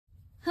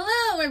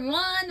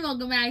everyone,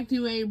 welcome back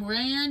to a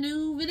brand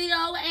new video,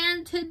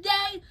 and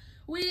today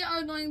we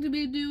are going to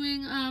be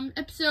doing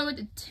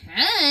episode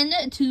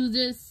 10 to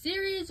this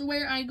series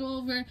where I go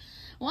over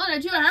one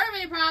or two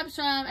Hermit props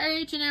from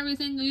each and every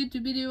single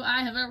YouTube video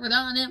I have ever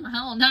done in my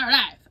whole entire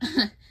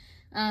life.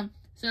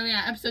 So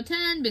yeah, episode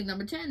 10, big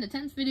number 10, the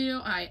 10th video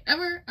I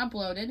ever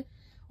uploaded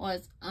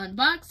was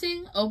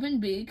unboxing open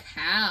Beak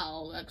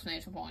How!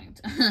 Exclamation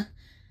point.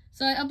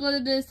 So I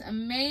uploaded this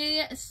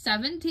May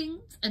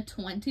 17th,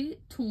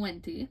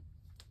 2020.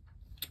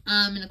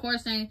 And of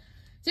course, I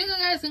single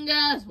guys can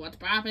guess what the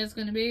prop is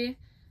going to be.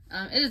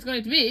 It is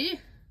going to be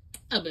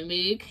open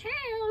Beak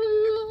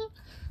How!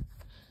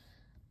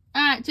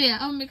 Alright, so yeah,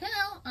 open Beak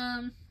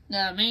How!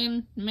 The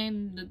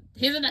main,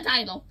 he's in the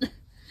title.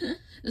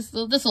 this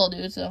little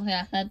dude, so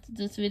yeah, that's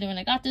this video when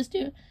I got this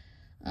too.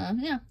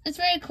 Yeah, it's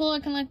very cool. I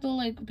can like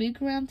the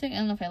beak around thing. I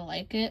don't know if I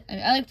like it.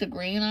 I like the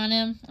green on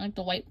him. I like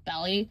the white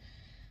belly.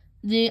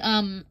 The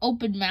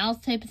open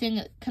mouth type of thing,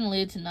 it kind of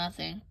leads to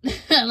nothing.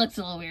 It looks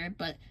a little weird,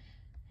 but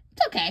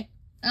it's okay.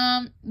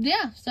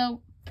 Yeah,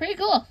 so pretty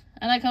cool.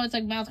 I like how it's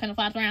like mouth kind of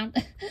flaps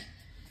around.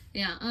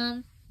 Yeah,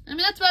 I mean,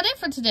 that's about it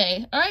for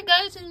today. Alright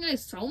guys, thank you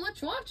guys so much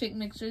for watching.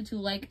 Make sure to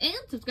like and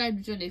subscribe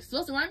to join the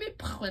exclusive army.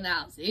 And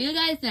I'll see you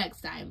guys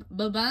next time.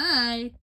 Bye bye.